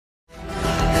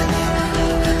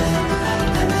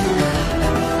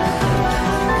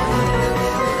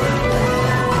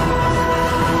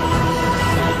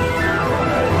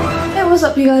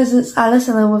you guys, it's Alice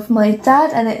and I'm with my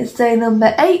dad, and it is day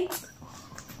number 8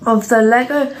 of the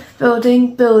Lego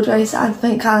Building Build Race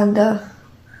Advent Calendar.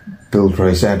 Build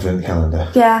Race Advent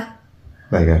Calendar? Yeah.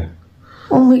 Lego.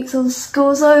 1 week till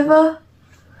school's over.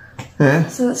 Yeah.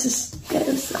 So let's just get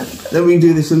this done. Then we can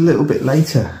do this a little bit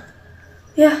later.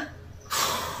 Yeah.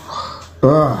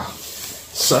 Ah,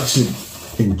 such an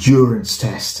endurance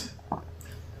test.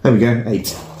 There we go,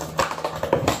 8.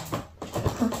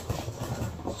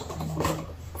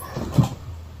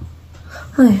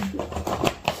 Oh yeah.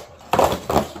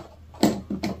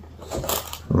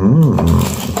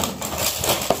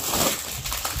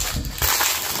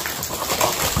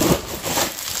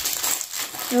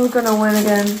 You're gonna win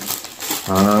again.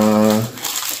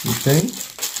 You think?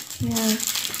 Yeah.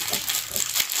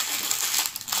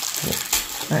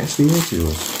 What actually is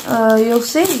yours? You'll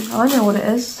see. I know what it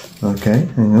is. Okay,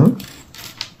 hang on.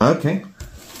 Okay.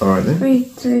 Alright then.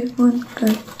 3, 2, 1, go.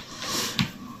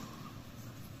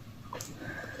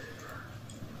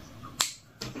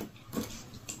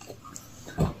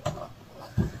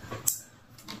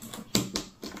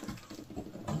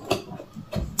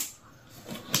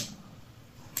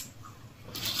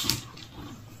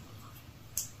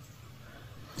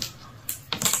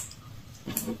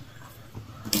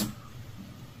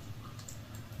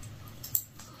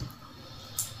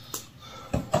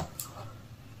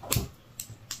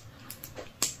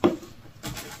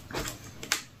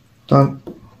 Done.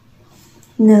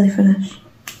 Nearly finished.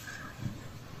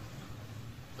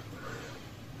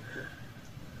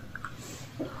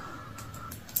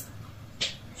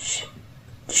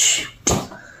 Shoot.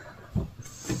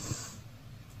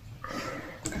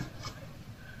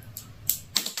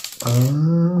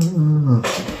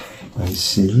 I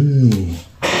see.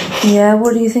 Yeah,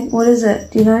 what do you think? What is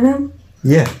it? Do you know now?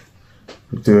 Yeah.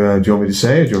 Do you want me to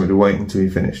say, or do you want me to wait until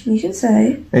you finish? You can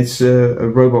say. It's a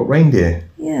robot reindeer.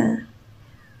 Yeah.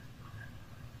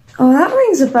 Oh, that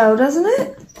rings a bell, doesn't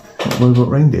it? Robot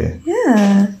reindeer?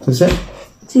 Yeah. Does it?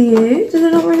 Do you? Does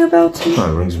it not ring a bell to you?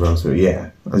 Oh, it rings a bell to it,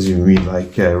 yeah. As you mean,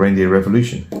 like Reindeer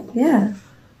Revolution? Yeah.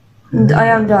 And I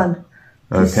am done.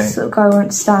 Okay. This little guy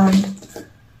won't stand.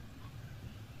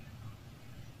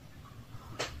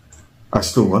 I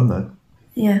still won though.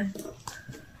 Yeah.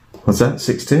 What's that,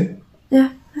 6-2?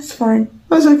 Yeah, that's fine.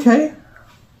 That's okay.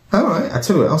 Alright, I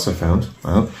tell you what else I found.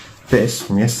 Well, this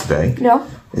from yesterday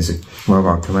is a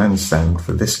mobile command stand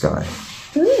for this guy.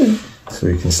 So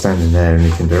he can stand in there and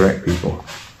he can direct people.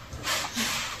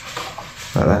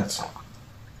 Like that.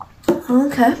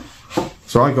 Okay.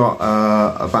 So I got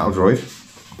a battle droid.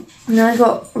 And I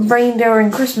got reindeer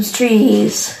and Christmas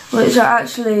trees, which are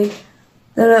actually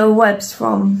the little webs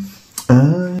from.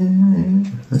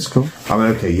 That's cool. I mean,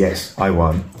 okay, yes, I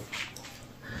won.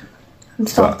 I'm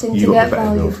starting to get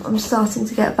value. I'm starting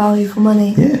to get value for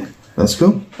money. Yeah, that's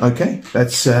cool. Okay,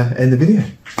 let's end the video.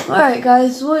 Alright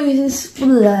guys, we'll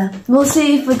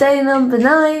see you for day number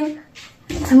 9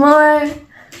 tomorrow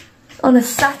on a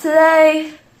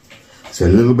Saturday. So a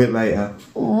little bit later.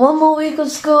 1 more week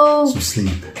of school. Some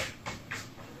sleep.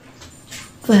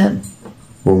 For him.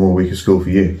 1 more week of school for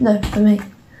you. No, for me.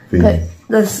 For you.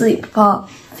 The sleep part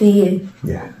for you.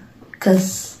 Yeah.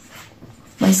 Because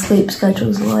my sleep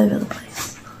schedule's all over the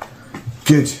place.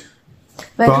 Good.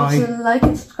 Make sure to like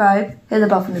and subscribe, hit the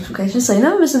bell for notifications so you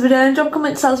never miss a video, and drop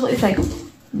comments, tell us what you think.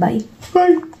 Bye.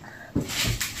 Bye.